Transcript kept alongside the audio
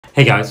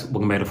Hey guys,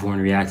 welcome back to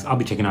Foreign Reacts. I'll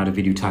be checking out a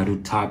video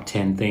titled Top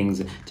 10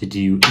 Things to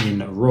Do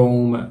in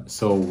Rome.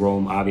 So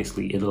Rome,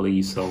 obviously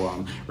Italy. So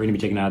we're gonna be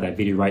checking out that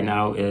video right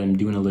now. I'm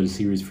doing a little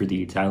series for the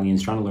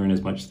Italians, trying to learn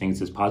as much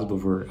things as possible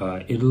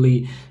for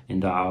Italy.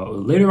 And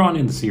later on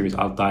in the series,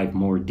 I'll dive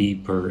more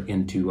deeper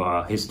into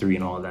history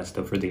and all of that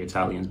stuff for the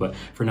Italians. But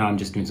for now, I'm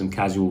just doing some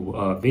casual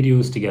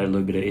videos to get a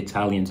little bit of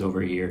Italians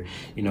over here.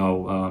 You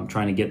know,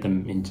 trying to get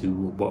them into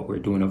what we're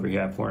doing over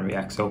here at Foreign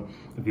Reacts. So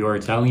if you are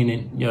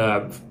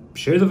Italian,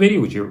 share the video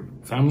with your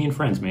family and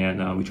friends, man.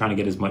 We're trying to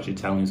get as much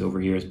Italians over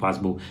here as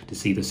possible to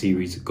see the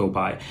series go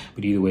by.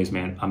 But either ways,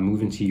 man, I'm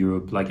moving to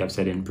Europe, like I've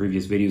said in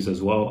previous videos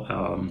as well.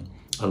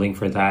 A link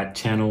for that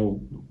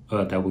channel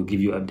that will give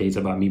you updates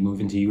about me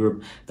moving to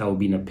Europe, that will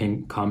be in the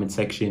pinned comment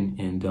section,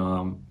 and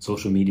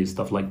social media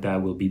stuff like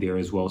that will be there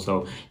as well.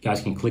 So you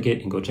guys can click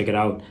it and go check it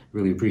out.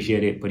 Really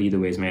appreciate it. But either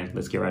ways, man,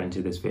 let's get right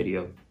into this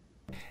video.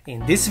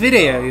 In this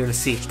video, you'll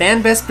see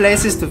 10 best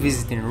places to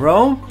visit in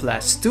Rome,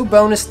 plus 2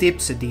 bonus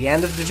tips at the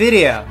end of the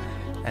video.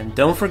 And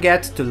don't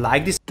forget to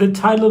like this. The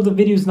title of the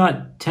video is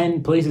not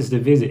 10 places to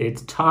visit,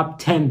 it's top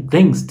 10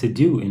 things to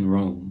do in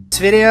Rome.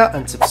 Video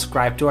and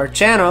subscribe to our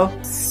channel.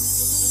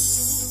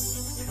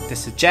 The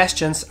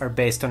suggestions are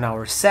based on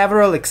our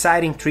several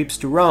exciting trips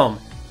to Rome.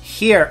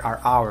 Here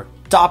are our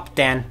top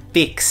 10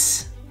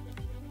 picks.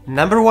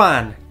 Number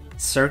 1.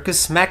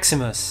 Circus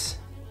Maximus.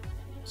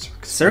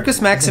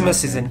 Circus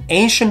Maximus is an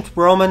ancient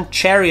Roman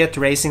chariot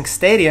racing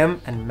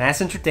stadium and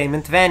mass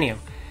entertainment venue.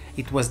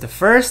 It was the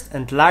first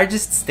and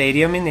largest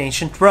stadium in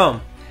ancient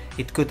Rome.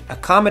 It could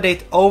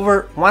accommodate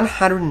over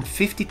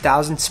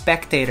 150,000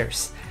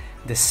 spectators.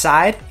 The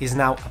site is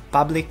now a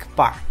public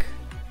park.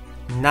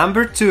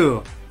 Number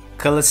 2.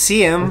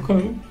 Colosseum.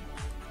 Okay.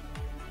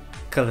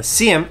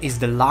 Colosseum is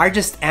the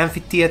largest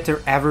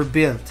amphitheater ever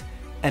built,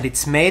 and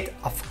it's made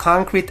of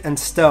concrete and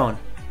stone.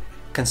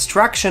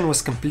 Construction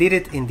was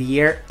completed in the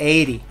year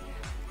 80.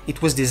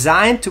 It was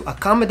designed to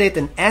accommodate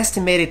an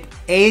estimated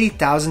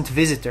 80,000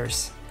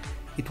 visitors.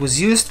 It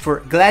was used for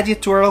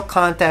gladiatorial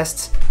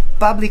contests,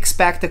 public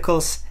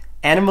spectacles,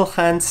 animal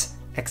hunts,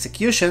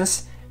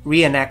 executions,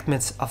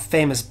 reenactments of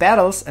famous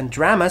battles and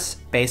dramas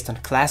based on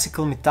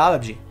classical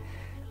mythology.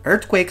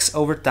 Earthquakes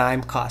over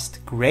time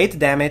caused great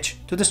damage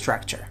to the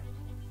structure.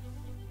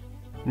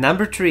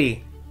 Number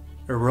 3.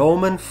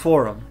 Roman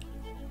Forum.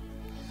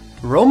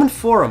 Roman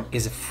Forum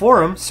is a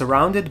forum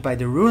surrounded by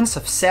the ruins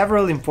of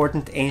several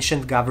important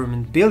ancient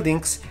government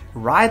buildings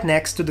right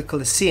next to the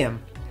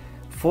Colosseum.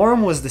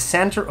 Forum was the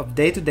center of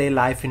day-to-day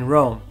life in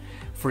Rome.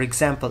 For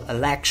example,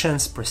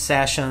 elections,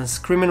 processions,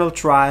 criminal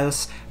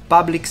trials,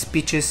 public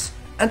speeches,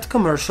 and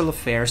commercial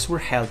affairs were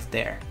held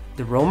there.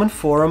 The Roman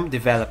Forum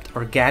developed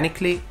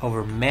organically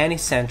over many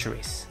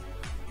centuries.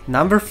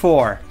 Number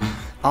 4.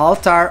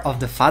 Altar of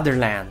the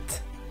Fatherland.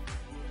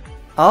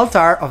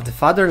 Altar of the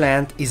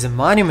Fatherland is a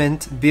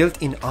monument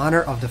built in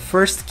honor of the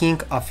first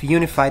king of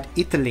unified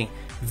Italy,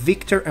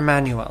 Victor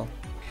Emmanuel.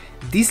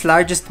 This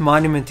largest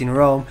monument in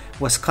Rome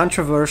was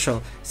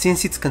controversial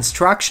since its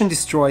construction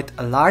destroyed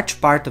a large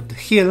part of the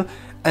hill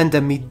and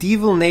a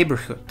medieval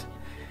neighborhood.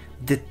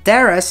 The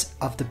terrace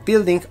of the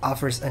building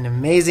offers an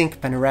amazing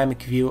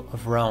panoramic view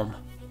of Rome.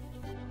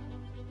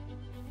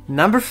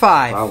 Number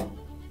 5. Wow.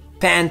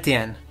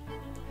 Pantheon.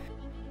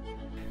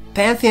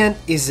 Pantheon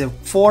is a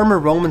former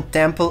Roman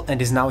temple and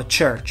is now a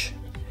church.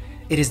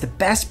 It is the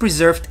best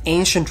preserved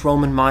ancient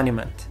Roman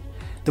monument.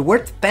 The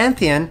word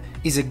Pantheon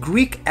is a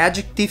Greek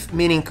adjective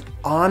meaning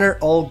honor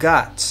all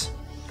gods.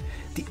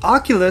 The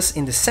oculus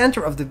in the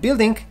center of the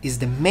building is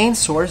the main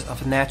source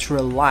of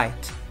natural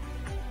light.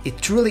 It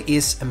truly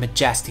is a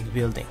majestic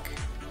building.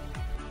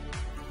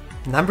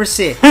 Number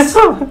 6.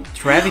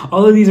 Trevi.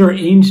 All of these are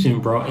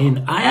ancient, bro,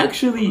 and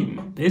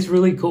it's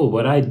really cool,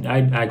 but I'd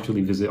actually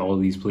visit all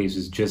of these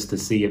places just to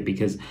see it,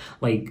 because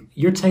like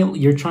you're trying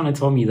to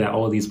tell me that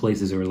all these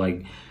places are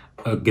like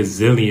a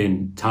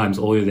gazillion times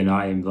older than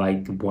I am.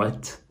 Like,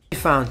 what?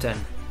 Fountain.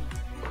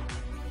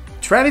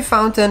 Trevi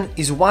Fountain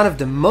is one of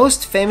the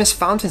most famous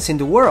fountains in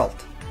the world.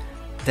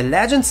 The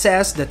legend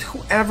says that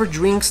whoever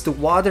drinks the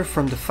water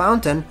from the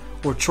fountain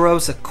or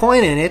throws a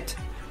coin in it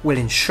will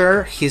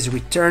ensure his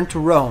return to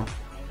Rome.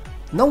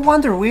 No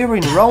wonder we're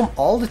in Rome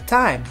all the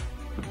time.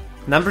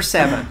 Number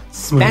 7.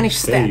 Spanish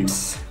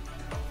Steps.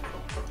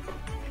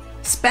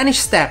 Spanish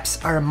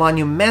Steps are a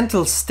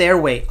monumental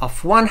stairway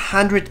of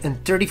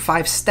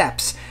 135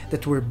 steps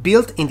that were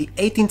built in the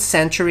 18th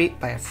century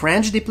by a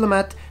French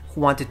diplomat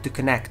who wanted to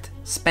connect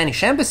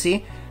Spanish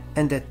embassy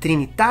and the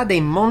Trinità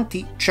dei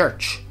Monti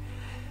church.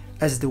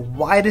 As the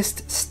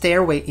widest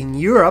stairway in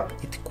Europe,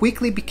 it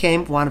quickly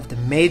became one of the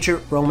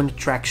major Roman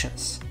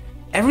attractions.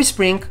 Every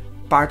spring,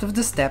 part of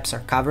the steps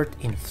are covered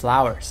in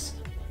flowers.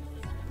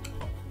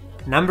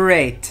 Number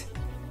 8.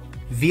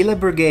 Villa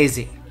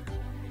Borghese.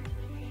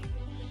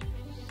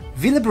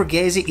 Villa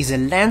Borghese is a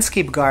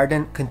landscape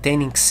garden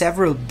containing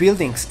several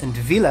buildings and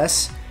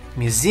villas,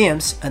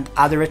 museums, and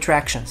other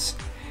attractions.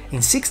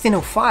 In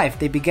 1605,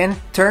 they began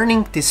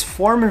turning this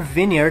former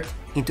vineyard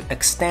into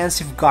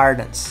extensive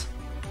gardens.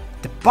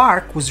 The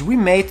park was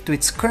remade to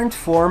its current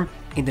form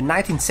in the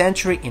 19th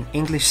century in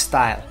English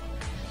style.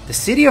 The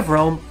city of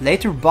Rome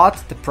later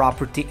bought the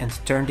property and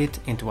turned it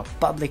into a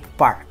public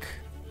park.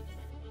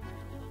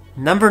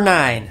 Number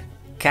 9.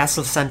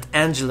 Castle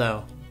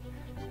Sant'Angelo.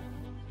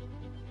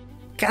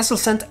 Castle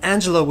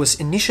Sant'Angelo was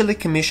initially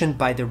commissioned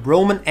by the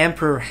Roman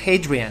Emperor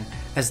Hadrian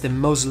as the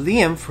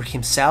mausoleum for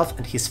himself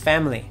and his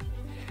family.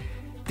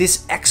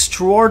 This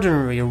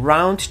extraordinary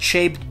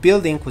round-shaped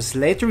building was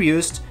later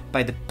used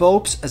by the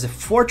popes as a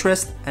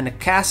fortress and a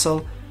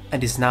castle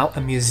and is now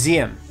a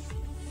museum.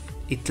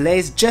 It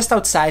lays just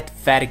outside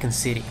Vatican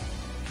City.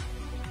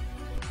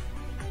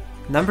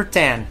 Number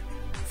 10.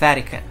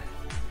 Vatican.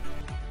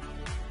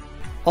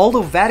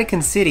 Although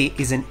Vatican City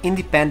is an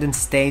independent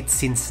state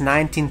since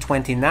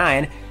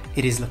 1929,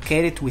 it is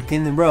located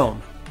within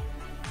Rome.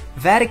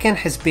 Vatican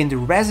has been the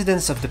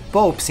residence of the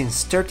Pope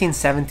since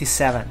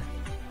 1377.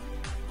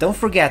 Don't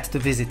forget to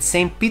visit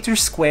St.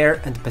 Peter's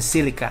Square and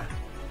Basilica.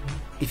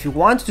 If you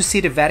want to see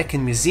the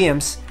Vatican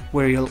museums,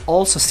 where you'll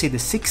also see the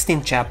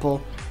Sixtine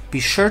Chapel, be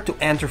sure to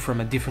enter from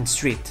a different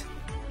street.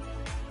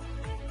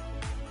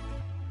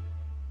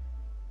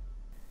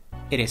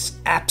 It is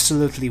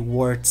absolutely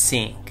worth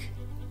seeing.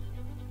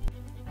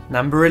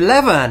 Number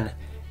 11.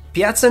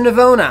 Piazza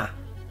Navona.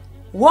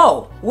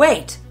 Whoa,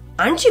 wait,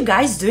 aren't you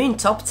guys doing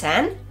top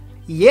 10?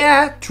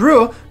 Yeah,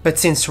 true, but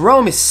since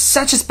Rome is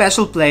such a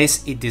special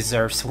place, it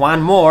deserves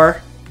one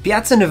more.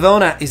 Piazza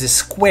Navona is a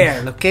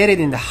square located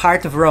in the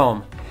heart of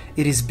Rome.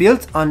 It is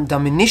built on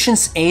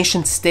Domitian's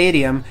ancient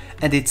stadium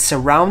and it's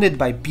surrounded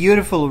by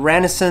beautiful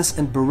Renaissance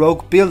and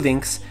Baroque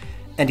buildings,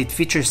 and it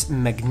features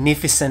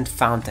magnificent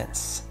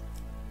fountains.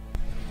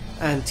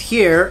 And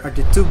here are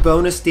the 2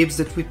 bonus tips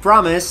that we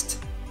promised.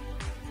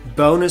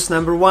 Bonus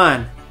number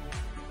 1.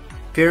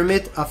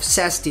 Pyramid of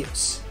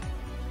Cestius.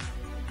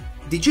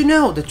 Did you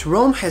know that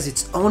Rome has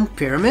its own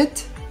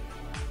pyramid?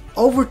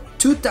 Over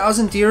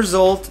 2000 years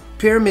old,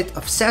 Pyramid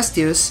of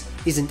Cestius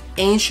is an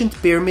ancient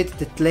pyramid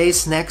that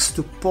lays next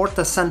to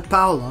Porta San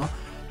Paolo,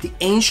 the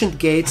ancient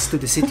gates to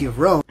the city of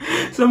Rome.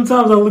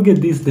 Sometimes I look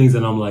at these things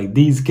and I'm like,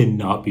 these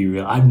cannot be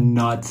real. I've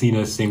not seen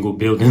a single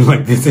building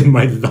like this in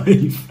my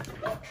life.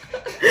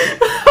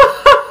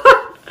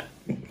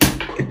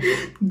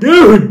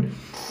 Dude!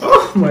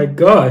 Oh my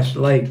gosh,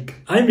 like,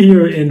 I'm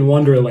here in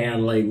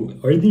Wonderland, like,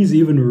 are these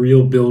even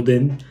real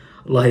buildings?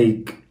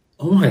 Like,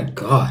 oh my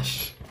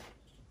gosh.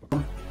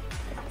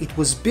 It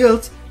was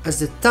built as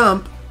the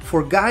tomb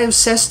for Gaius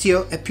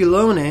Cestio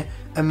Epulone,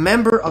 a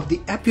member of the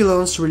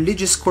Epulones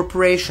Religious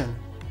Corporation.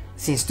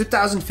 Since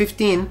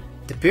 2015,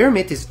 the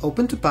pyramid is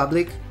open to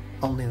public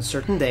only on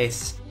certain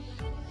days.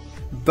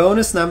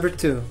 Bonus number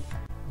 2.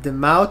 The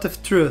Mouth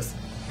of Truth.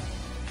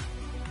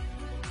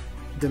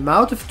 The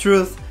Mouth of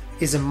Truth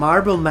is a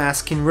marble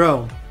mask in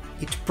Rome.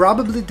 It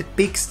probably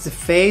depicts the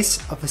face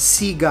of a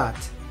sea god.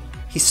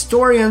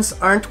 Historians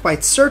aren't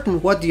quite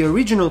certain what the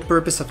original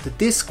purpose of the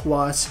disc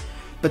was,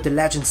 but the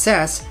legend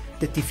says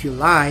that if you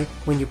lie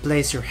when you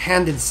place your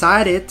hand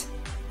inside it,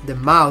 the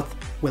mouth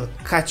will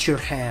cut your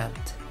hand.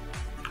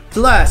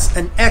 Plus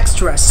an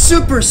extra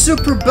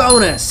super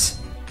bonus!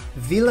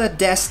 Villa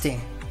d'Este.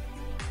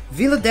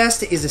 Villa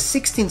d'Este is a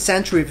 16th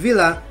century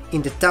villa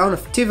in the town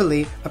of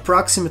Tivoli,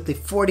 approximately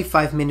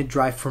 45-minute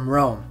drive from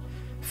Rome.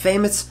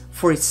 Famous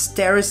for its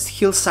terraced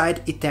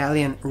hillside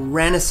Italian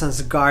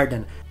Renaissance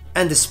garden,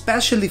 and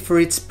especially for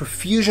its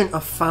profusion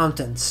of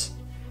fountains.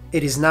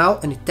 It is now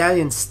an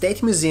Italian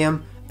state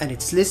museum and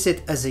it's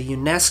listed as a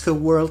UNESCO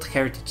World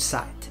Heritage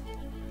Site.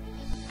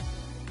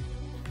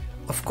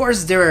 Of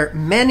course, there are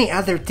many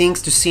other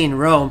things to see in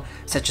Rome,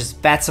 such as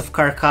Baths of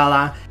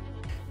Caracalla,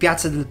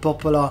 Piazza del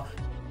Popolo,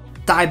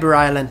 Tiber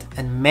Island,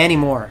 and many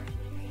more.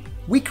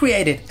 We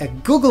created a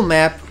Google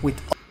map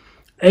with...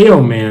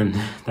 Ayo man,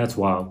 that's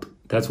wild.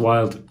 That's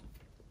wild.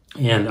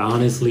 And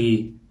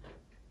honestly,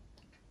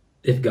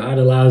 if God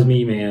allows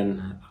me,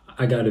 man,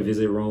 I gotta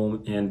visit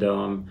Rome,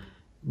 and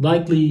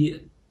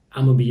likely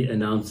I'm gonna be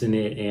announcing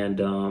it, and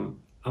I'm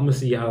gonna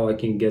see how I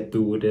can get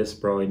through with this,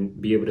 bro,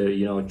 and be able to,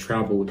 you know,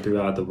 travel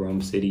throughout the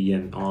Rome city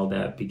and all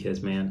that,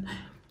 because, man,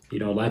 you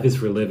know, life is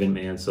for living,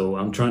 man. So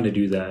I'm trying to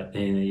do that,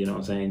 and you know what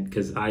I'm saying,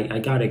 because I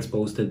got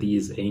exposed to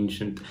these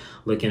ancient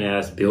looking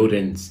ass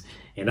buildings,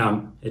 and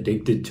I'm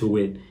addicted to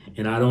it.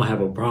 And I don't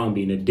have a problem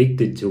being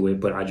addicted to it,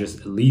 but I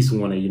just at least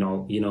want to, you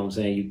know what I'm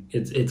saying?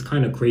 It's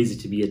kind of crazy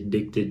to be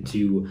addicted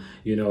to,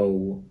 you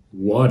know,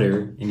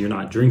 water and you're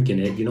not drinking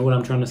it. You know what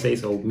I'm trying to say?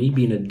 So me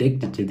being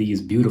addicted to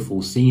these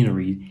beautiful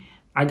scenery,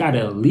 I got to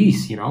at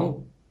least, you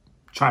know,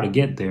 try to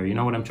get there. You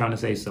know what I'm trying to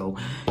say? So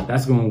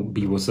that's going to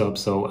be what's up.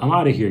 So I'm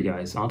out of here,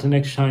 guys. Until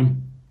next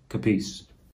time, capice.